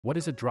What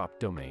is a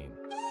dropped domain?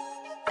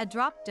 A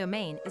dropped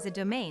domain is a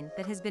domain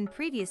that has been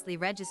previously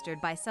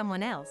registered by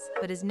someone else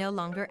but is no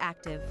longer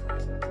active.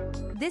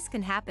 This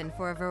can happen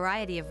for a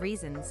variety of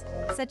reasons,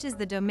 such as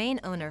the domain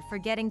owner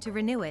forgetting to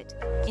renew it,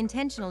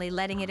 intentionally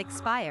letting it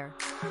expire,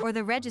 or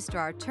the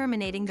registrar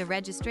terminating the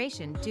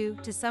registration due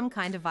to some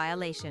kind of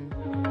violation.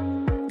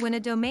 When a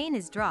domain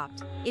is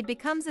dropped, it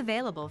becomes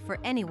available for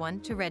anyone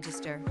to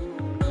register.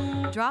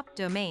 Dropped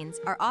domains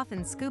are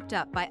often scooped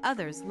up by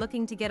others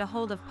looking to get a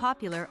hold of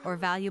popular or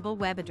valuable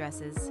web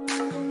addresses.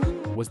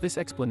 Was this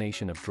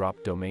explanation of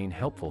dropped domain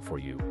helpful for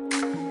you?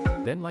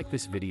 Then like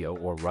this video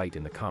or write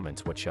in the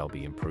comments what shall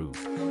be improved.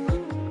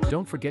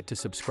 Don't forget to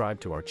subscribe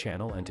to our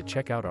channel and to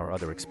check out our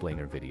other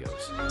explainer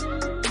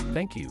videos.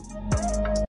 Thank you.